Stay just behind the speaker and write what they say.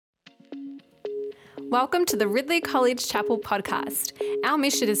Welcome to the Ridley College Chapel podcast. Our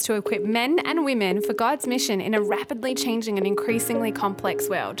mission is to equip men and women for God's mission in a rapidly changing and increasingly complex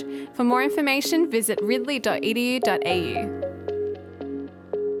world. For more information, visit ridley.edu.au.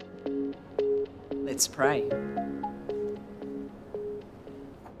 Let's pray.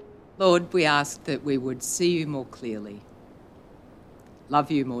 Lord, we ask that we would see you more clearly, love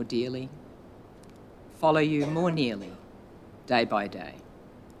you more dearly, follow you more nearly, day by day.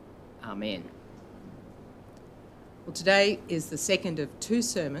 Amen. Well, today is the second of two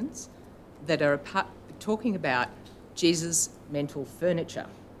sermons that are talking about Jesus' mental furniture.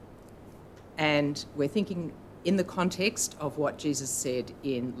 And we're thinking in the context of what Jesus said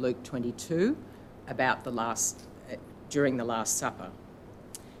in Luke 22 about during the Last Supper.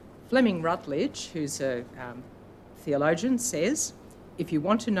 Fleming Rutledge, who's a theologian, says, if you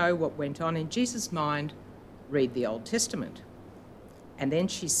want to know what went on in Jesus' mind, read the Old Testament. And then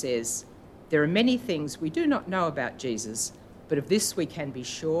she says, there are many things we do not know about Jesus, but of this we can be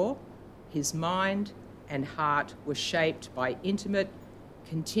sure, his mind and heart were shaped by intimate,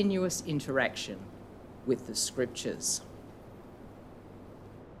 continuous interaction with the scriptures.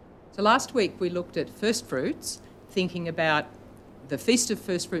 So last week we looked at first fruits, thinking about the Feast of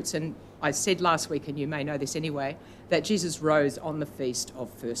First Fruits, and I said last week, and you may know this anyway, that Jesus rose on the Feast of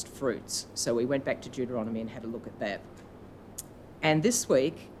First Fruits. So we went back to Deuteronomy and had a look at that. And this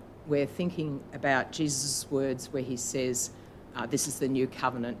week we're thinking about Jesus' words where he says, this is the new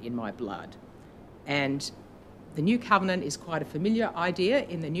covenant in my blood. And the new covenant is quite a familiar idea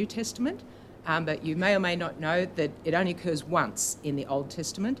in the New Testament, but you may or may not know that it only occurs once in the Old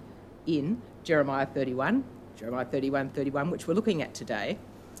Testament, in Jeremiah 31, which we're looking at today.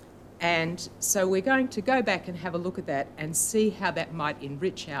 And so we're going to go back and have a look at that and see how that might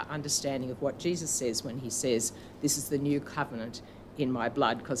enrich our understanding of what Jesus says when he says, this is the new covenant in my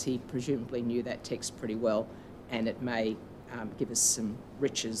blood, because he presumably knew that text pretty well, and it may give us some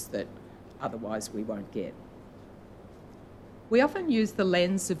riches that otherwise we won't get. We often use the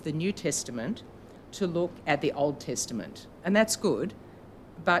lens of the New Testament to look at the Old Testament, and that's good.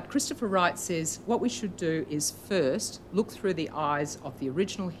 But Christopher Wright says what we should do is first look through the eyes of the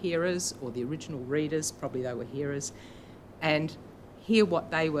original hearers or the original readers, probably they were hearers, and hear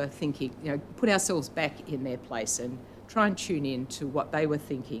what they were thinking, put ourselves back in their place and try and tune in to what they were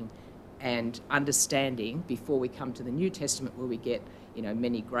thinking and understanding before we come to the New Testament where we get,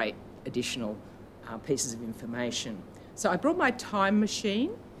 many great additional pieces of information. So I brought my time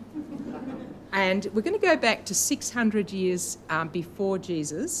machine. And we're going to go back to 600 years before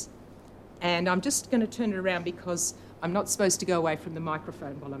Jesus. And I'm just going to turn it around because I'm not supposed to go away from the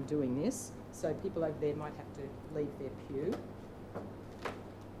microphone while I'm doing this. So people over there might have to leave their pew.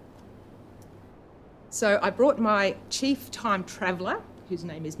 So I brought my chief time traveller, whose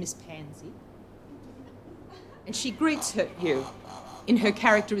name is Miss Pansy. And she greets you in her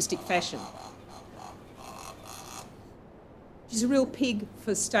characteristic fashion. She's a real pig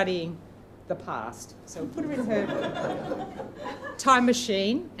for studying the past. So we'll put her in her time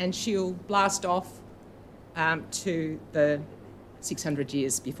machine and she'll blast off to the 600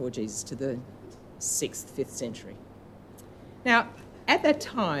 years before Jesus, to the 6th, 5th century. Now, at that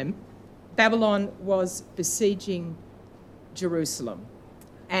time, Babylon was besieging Jerusalem,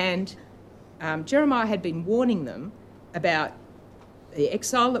 and Jeremiah had been warning them about the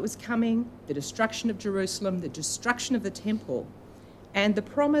exile that was coming, the destruction of Jerusalem, the destruction of the temple, and the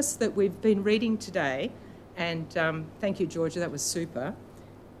promise that we've been reading today, and thank you, Georgia, that was super,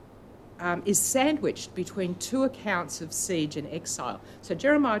 is sandwiched between two accounts of siege and exile. So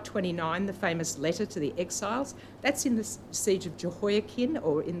Jeremiah 29, the famous letter to the exiles, that's in the siege of Jehoiakim,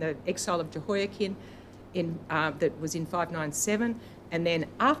 or in the exile of Jehoiakim that was in 597. And then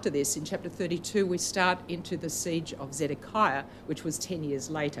after this, in chapter 32, we start into the siege of Zedekiah, which was 10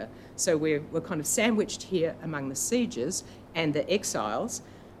 years later. So we're kind of sandwiched here among the sieges and the exiles.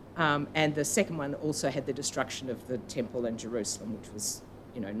 And the second one also had the destruction of the temple and Jerusalem, which was,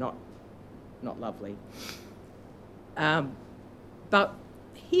 not lovely. But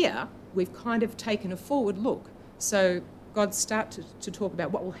here, we've kind of taken a forward look. So God starts to talk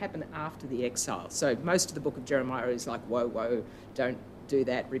about what will happen after the exile. So most of the book of Jeremiah is like, whoa, whoa, don't do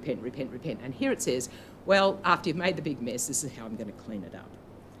that, repent, repent, repent. And here it says, well, after you've made the big mess, this is how I'm going to clean it up.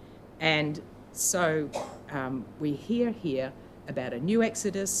 And so we hear here about a new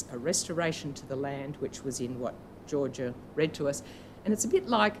exodus, a restoration to the land, which was in what Georgia read to us. And it's a bit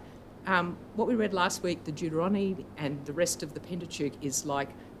like what we read last week, the Deuteronomy and the rest of the Pentateuch is like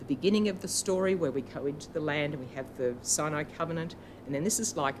the beginning of the story where we go into the land and we have the Sinai covenant. And then this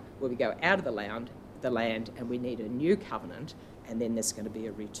is like where we go out of the land and we need a new covenant, and then there's going to be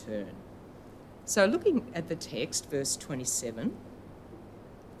a return. So looking at the text, verse 27,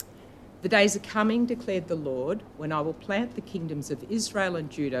 the days are coming, declared the Lord, when I will plant the kingdoms of Israel and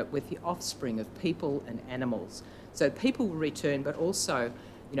Judah with the offspring of people and animals. So people will return, but also,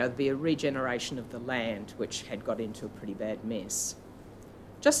 there'll be a regeneration of the land, which had got into a pretty bad mess.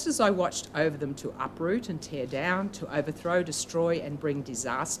 Just as I watched over them to uproot and tear down, to overthrow, destroy and bring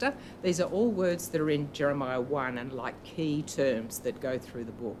disaster. These are all words that are in Jeremiah 1 and like key terms that go through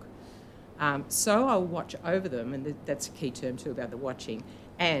the book. So I'll watch over them, and that's a key term too about the watching,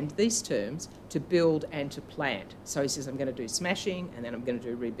 and these terms, to build and to plant. So he says, I'm going to do smashing and then I'm going to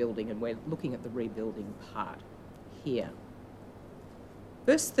do rebuilding, and we're looking at the rebuilding part here.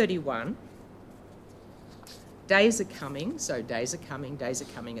 Verse 31, days are coming, so days are coming, days are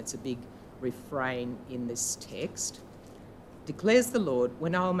coming. It's a big refrain in this text. Declares the Lord,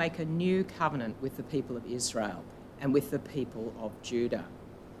 when I will make a new covenant with the people of Israel and with the people of Judah.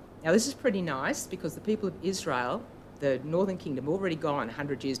 Now this is pretty nice because the people of Israel, the northern kingdom, already gone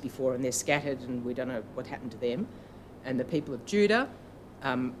 100 years before, and they're scattered and we don't know what happened to them. And the people of Judah,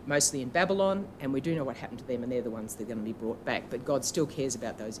 mostly in Babylon, and we do know what happened to them, and they're the ones that are going to be brought back. But God still cares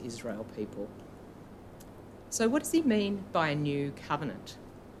about those Israel people. So what does he mean by a new covenant?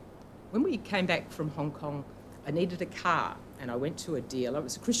 When we came back from Hong Kong, I needed a car, and I went to a dealer. It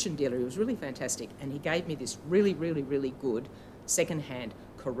was a Christian dealer. He was really fantastic, and he gave me this really, really, really good second-hand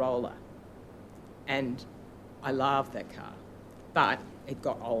Corolla. And I loved that car, but it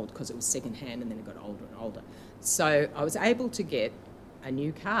got old because it was second-hand, and then it got older and older. So I was able to get a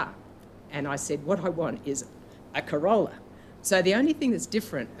new car, and I said, what I want is a Corolla. So the only thing that's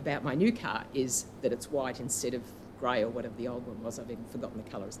different about my new car is that it's white instead of grey or whatever the old one was. I've even forgotten the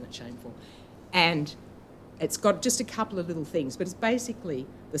colour, isn't it shameful? And it's got just a couple of little things, but it's basically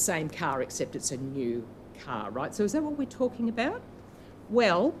the same car except it's a new car, right? So is that what we're talking about?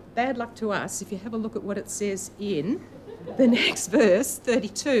 Well, bad luck to us if you have a look at what it says in the next verse,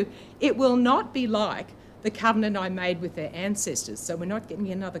 32. It will not be like the covenant I made with their ancestors. So we're not getting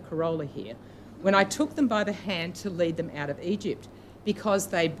another Corolla here. When I took them by the hand to lead them out of Egypt, because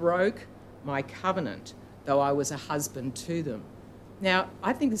they broke my covenant, though I was a husband to them. Now,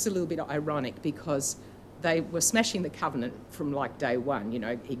 I think this is a little bit ironic because they were smashing the covenant from like day one.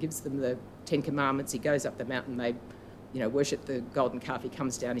 He gives them the 10 Commandments, he goes up the mountain, they worship the golden calf, he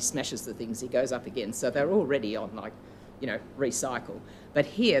comes down, he smashes the things, he goes up again. So they're already on recycle. But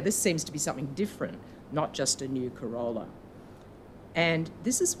here, this seems to be something different, not just a new Corolla. And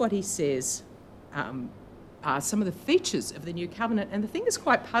this is what he says are some of the features of the new covenant. And the thing that's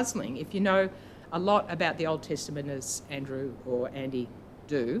quite puzzling, if you know a lot about the Old Testament, as Andrew or Andy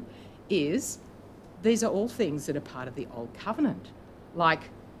do, is these are all things that are part of the old covenant.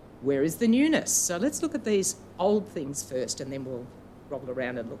 Like, where is the newness? So let's look at these old things first, and then we'll roll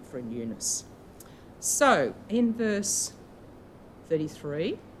around and look for a newness. So in verse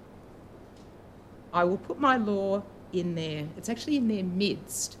 33, I will put my law in there. It's actually in their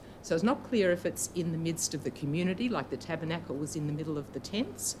midst. So it's not clear if it's in the midst of the community, like the tabernacle was in the middle of the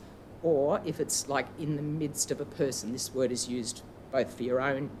tents, or if it's like in the midst of a person. This word is used both for your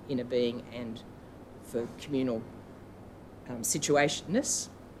own inner being and for communal situationness.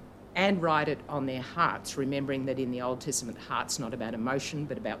 And write it on their hearts, remembering that in the Old Testament, the heart's not about emotion,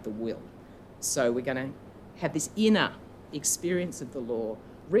 but about the will. So we're going to have this inner experience of the law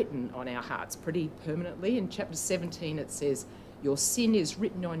written on our hearts pretty permanently. In chapter 17, it says, your sin is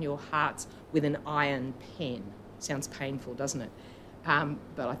written on your hearts with an iron pen. Sounds painful, doesn't it?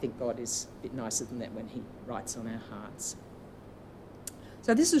 But I think God is a bit nicer than that when he writes on our hearts.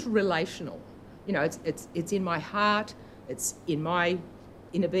 So this is relational. It's in my heart, it's in my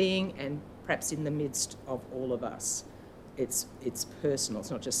inner being, and perhaps in the midst of all of us. It's personal. It's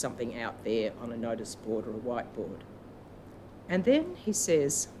not just something out there on a notice board or a whiteboard. And then he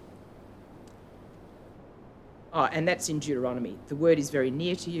says, and that's in Deuteronomy. The word is very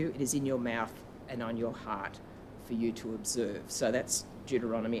near to you. It is in your mouth and on your heart for you to observe. So that's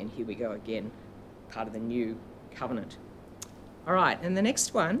Deuteronomy, and here we go again, part of the new covenant. All right, and the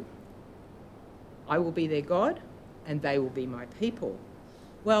next one, I will be their God, and they will be my people.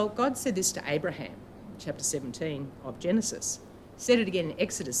 Well, God said this to Abraham, chapter 17 of Genesis. He said it again in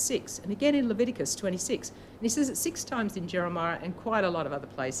Exodus 6, and again in Leviticus 26. And he says it 6 times in Jeremiah and quite a lot of other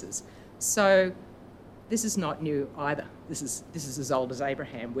places. So this is not new either. This is as old as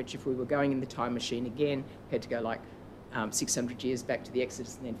Abraham, which if we were going in the time machine again, we had to go like 600 years back to the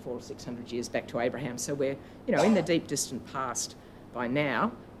Exodus and then 400 or 600 years back to Abraham. So we're in the deep, distant past by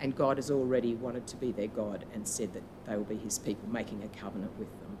now, and God has already wanted to be their God and said that they will be his people, making a covenant with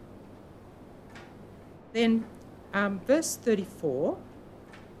them. Then verse 34,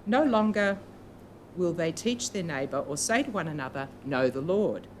 no longer will they teach their neighbour or say to one another, 'Know the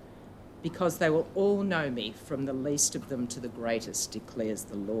Lord,' because they will all know me, from the least of them to the greatest, declares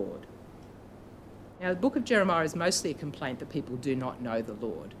the Lord." Now, the book of Jeremiah is mostly a complaint that people do not know the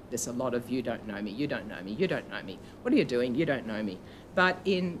Lord. There's a lot of, "You don't know me, you don't know me, you don't know me. What are you doing? You don't know me." But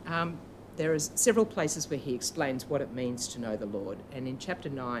there are several places where he explains what it means to know the Lord. And in chapter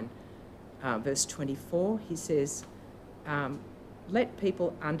 9, verse 24, he says, "Let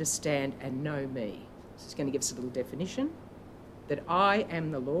people understand and know me." So he's going to give us a little definition. "That I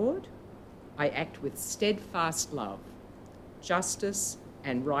am the Lord, I act with steadfast love, justice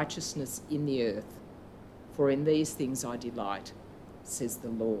and righteousness in the earth. For in these things I delight, says the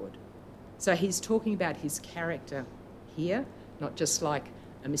Lord." So he's talking about his character here, not just like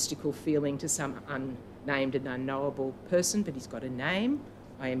a mystical feeling to some unnamed and unknowable person, but he's got a name,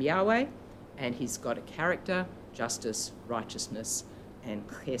 "I am Yahweh," and he's got a character, justice, righteousness, and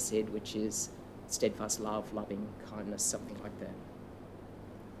chesed, which is steadfast love, loving kindness, something like that.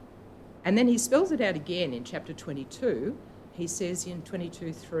 And then he spells it out again in chapter 22. He says in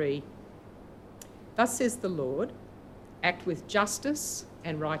 22:3, "Thus says the Lord, act with justice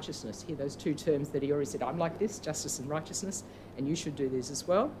and righteousness." Here, those two terms that he already said, "I'm like this, justice and righteousness, and you should do this as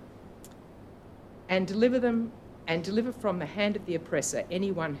well. And deliver from the hand of the oppressor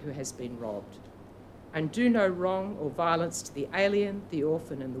anyone who has been robbed. And do no wrong or violence to the alien, the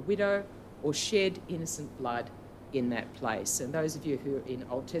orphan and the widow, or shed innocent blood in that place." And those of you who are in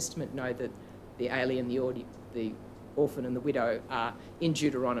Old Testament know that the alien, the orphan and the widow are in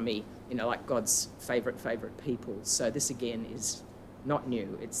Deuteronomy, like God's favourite people. So this again is not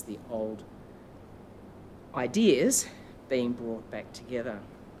new. It's the old ideas being brought back together.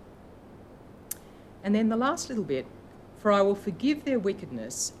 And then the last little bit, "For I will forgive their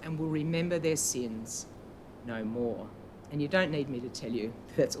wickedness and will remember their sins no more." And you don't need me to tell you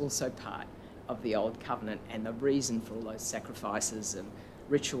that's also part of the Old Covenant and the reason for all those sacrifices and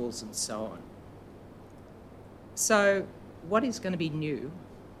rituals and so on. So what is going to be new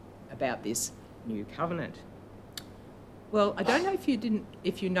about this new covenant? Well, I don't know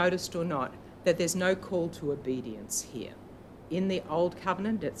if you noticed or not that there's no call to obedience here. In the Old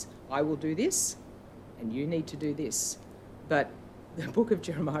Covenant, it's, "I will do this and you need to do this." But the book of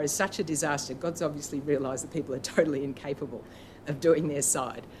Jeremiah is such a disaster. God's obviously realised that people are totally incapable of doing their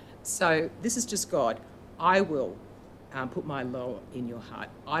side. So this is just God. "I will put my law in your heart.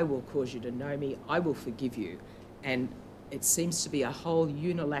 I will cause you to know me. I will forgive you." And it seems to be a whole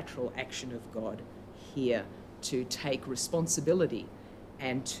unilateral action of God here to take responsibility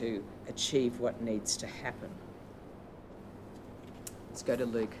and to achieve what needs to happen. Let's go to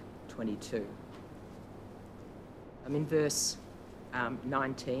Luke 22. I'm in verse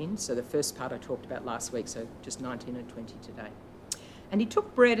 19, so the first part I talked about last week, so just 19 and 20 today. "And he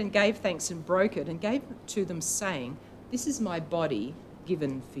took bread and gave thanks and broke it and gave it to them, saying, 'This is my body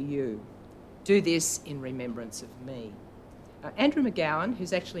given for you. Do this in remembrance of me.'" Andrew McGowan,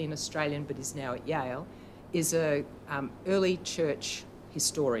 who's actually an Australian but is now at Yale, is a early church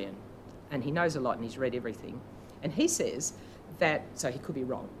historian, and he knows a lot and he's read everything. And he says that, so he could be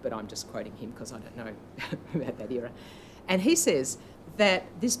wrong, but I'm just quoting him because I don't know about that era. And he says that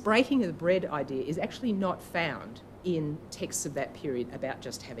this breaking of the bread idea is actually not found in texts of that period about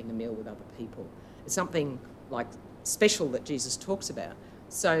just having a meal with other people. It's something like special that Jesus talks about.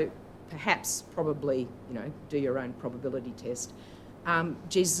 So perhaps, probably, do your own probability test.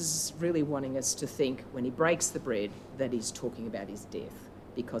 Jesus is really wanting us to think when he breaks the bread that he's talking about his death,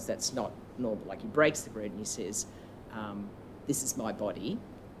 because that's not normal. Like, he breaks the bread and he says, "This is my body.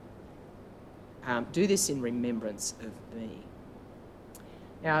 Do this in remembrance of me."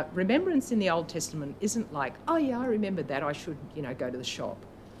 Now, remembrance in the Old Testament isn't like, "Oh yeah, I remembered that, I should, go to the shop."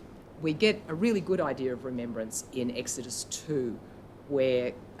 We get a really good idea of remembrance in Exodus 2,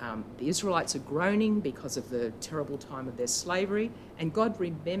 where the Israelites are groaning because of the terrible time of their slavery, and God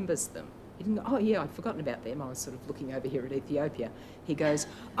remembers them. He didn't go, "Oh yeah, I'd forgotten about them, I was sort of looking over here at Ethiopia." He goes,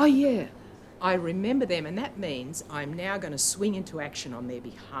 "Oh yeah, I remember them, and that means I'm now going to swing into action on their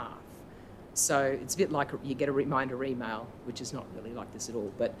behalf." So it's a bit like you get a reminder email, which is not really like this at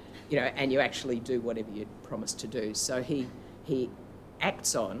all, but, and you actually do whatever you promised to do. So he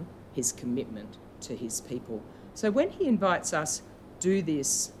acts on his commitment to his people. So when he invites us, "Do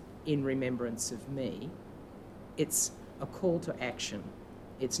this in remembrance of me," it's a call to action.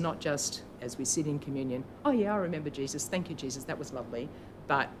 It's not just, as we sit in communion, "Oh yeah, I remember Jesus, thank you Jesus, that was lovely,"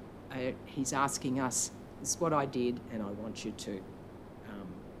 but he's asking us, "This is what I did, and I want you to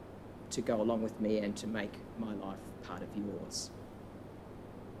go along with me and to make my life part of yours."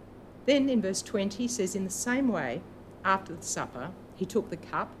 Then in verse 20 he says, "In the same way, after the supper, he took the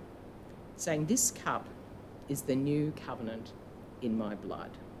cup, saying, "This cup is the new covenant in my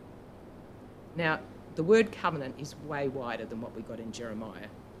blood." Now, the word covenant is way wider than what we got in Jeremiah.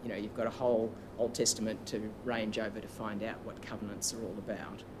 You know, you've got a whole Old Testament to range over to find out what covenants are all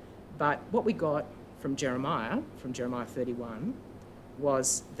about. But what we got from Jeremiah 31,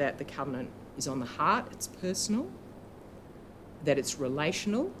 was that the covenant is on the heart, it's personal, that it's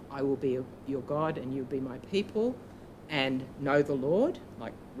relational. I will be your God and you'll be my people, and know the Lord,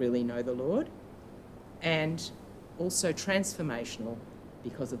 like really know the Lord, and also transformational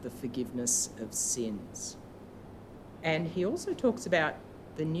because of the forgiveness of sins. And he also talks about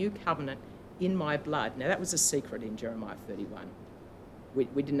the new covenant in my blood. Now, that was a secret in Jeremiah 31. We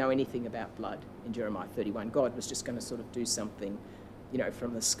didn't know anything about blood in Jeremiah 31. God was just going to sort of do something, you know,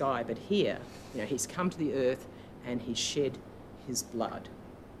 from the sky. But here, you know, he's come to the earth and he's shed his blood.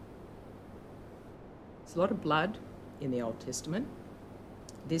 There's a lot of blood in the Old Testament.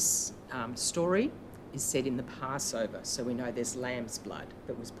 This story is set in the Passover, so we know there's lamb's blood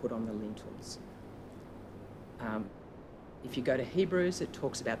that was put on the lintels. If you go to Hebrews, it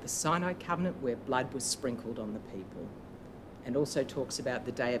talks about the Sinai covenant where blood was sprinkled on the people, and also talks about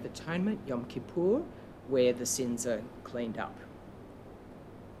the Day of Atonement, Yom Kippur, where the sins are cleaned up.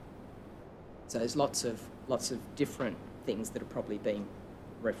 So there's lots of different things that are probably being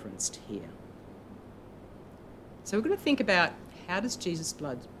referenced here. So we're going to think about, how does Jesus'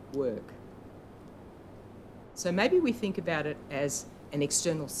 blood work? So maybe we think about it as an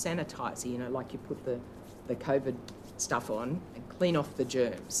external sanitizer, you know, like you put the COVID stuff on and clean off the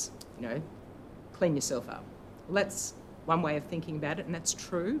germs, you know, clean yourself up. Well, that's one way of thinking about it, and that's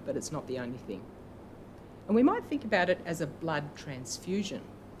true, but it's not the only thing. And we might think about it as a blood transfusion.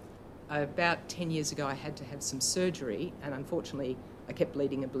 About 10 years ago, I had to have some surgery, and unfortunately, I kept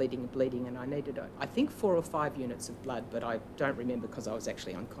bleeding and bleeding and bleeding, and I needed, I think, 4 or 5 units of blood, but I don't remember because I was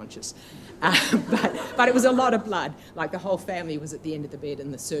actually unconscious. But it was a lot of blood. Like, the whole family was at the end of the bed,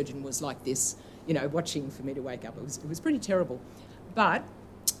 and the surgeon was like this, you know, watching for me to wake up. It was pretty terrible. But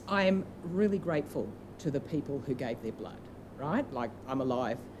I am really grateful to the people who gave their blood, right? Like, I'm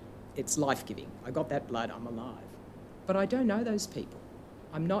alive. It's life-giving. I got that blood, I'm alive. But I don't know those people.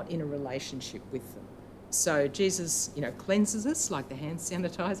 I'm not in a relationship with them. So Jesus, you know, cleanses us like the hand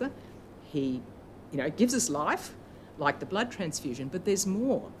sanitizer. He, you know, gives us life like the blood transfusion, but there's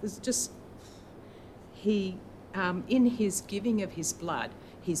more. There's just, he, in his giving of his blood,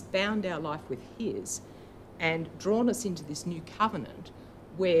 he's bound our life with his and drawn us into this new covenant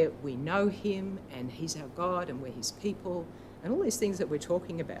where we know him and he's our God and we're his people and all these things that we're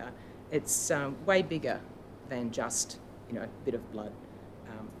talking about. It's way bigger than just, you know, a bit of blood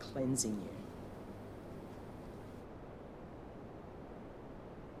cleansing you.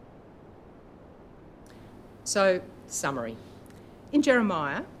 So, summary. In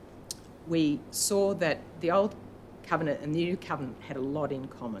Jeremiah, we saw that the Old Covenant and the New Covenant had a lot in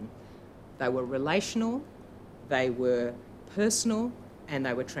common. They were relational, they were personal, and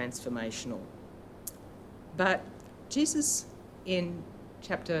they were transformational. But Jesus, in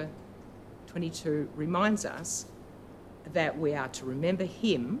chapter 22, reminds us that we are to remember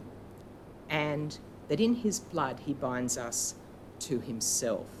him and that in his blood he binds us to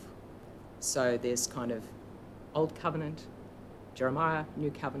himself. So there's kind of Old Covenant, Jeremiah,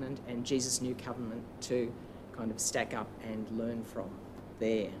 New Covenant, and Jesus' New Covenant to kind of stack up and learn from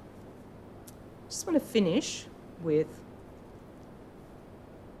there. Just want to finish with,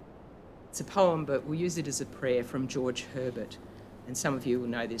 it's a poem, but we'll use it as a prayer from George Herbert. And some of you will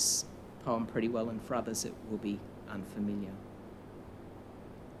know this poem pretty well, and for others it will be unfamiliar.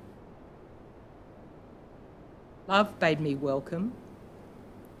 Love bade me welcome,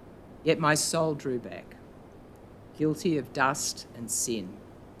 yet my soul drew back, guilty of dust and sin.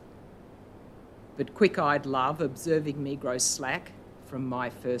 But quick-eyed love, observing me grow slack from my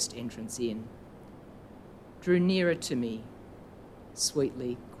first entrance in, drew nearer to me,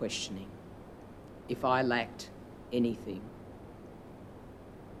 sweetly questioning if I lacked anything.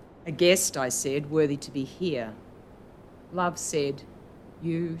 A guest, I said, worthy to be here. Love said,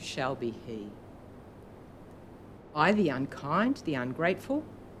 you shall be he. I, the unkind, the ungrateful?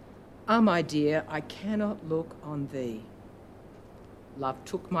 Ah, my dear, I cannot look on thee. Love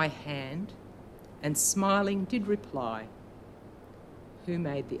took my hand and smiling did reply, who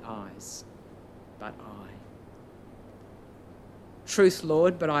made the eyes but I? Truth,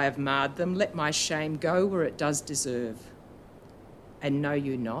 Lord, but I have marred them. Let my shame go where it does deserve. And know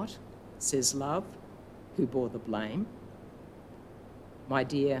you not, says love, who bore the blame? My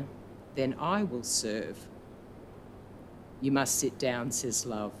dear, then I will serve. You must sit down, says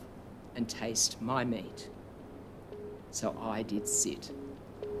love, and taste my meat. So I did sit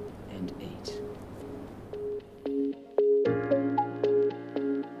and and eat.